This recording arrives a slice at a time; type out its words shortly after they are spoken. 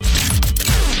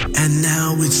And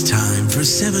now it's time for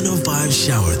 705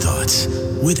 Shower Thoughts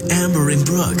with Amber and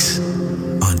Brooks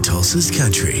on Tulsa's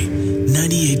Country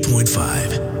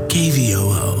 98.5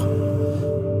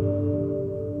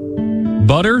 KVOO.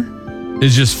 Butter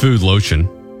is just food lotion.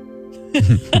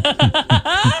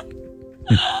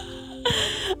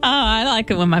 I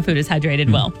like it when my food is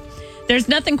hydrated well. There's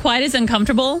nothing quite as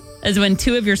uncomfortable as when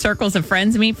two of your circles of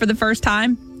friends meet for the first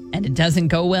time and it doesn't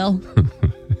go well.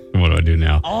 What do I do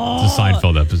now? It's a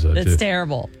Seinfeld episode. That's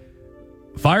terrible.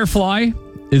 Firefly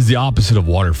is the opposite of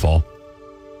waterfall.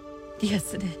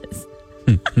 Yes, it is.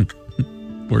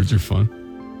 Words are fun.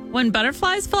 When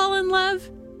butterflies fall in love,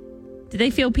 do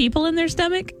they feel people in their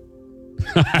stomach?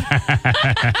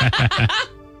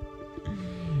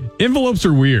 Envelopes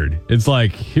are weird. It's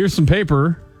like, here's some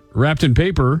paper, wrapped in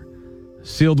paper,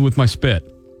 sealed with my spit.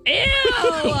 Ew!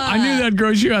 I knew that'd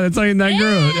gross you out. That's not that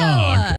gross. Oh,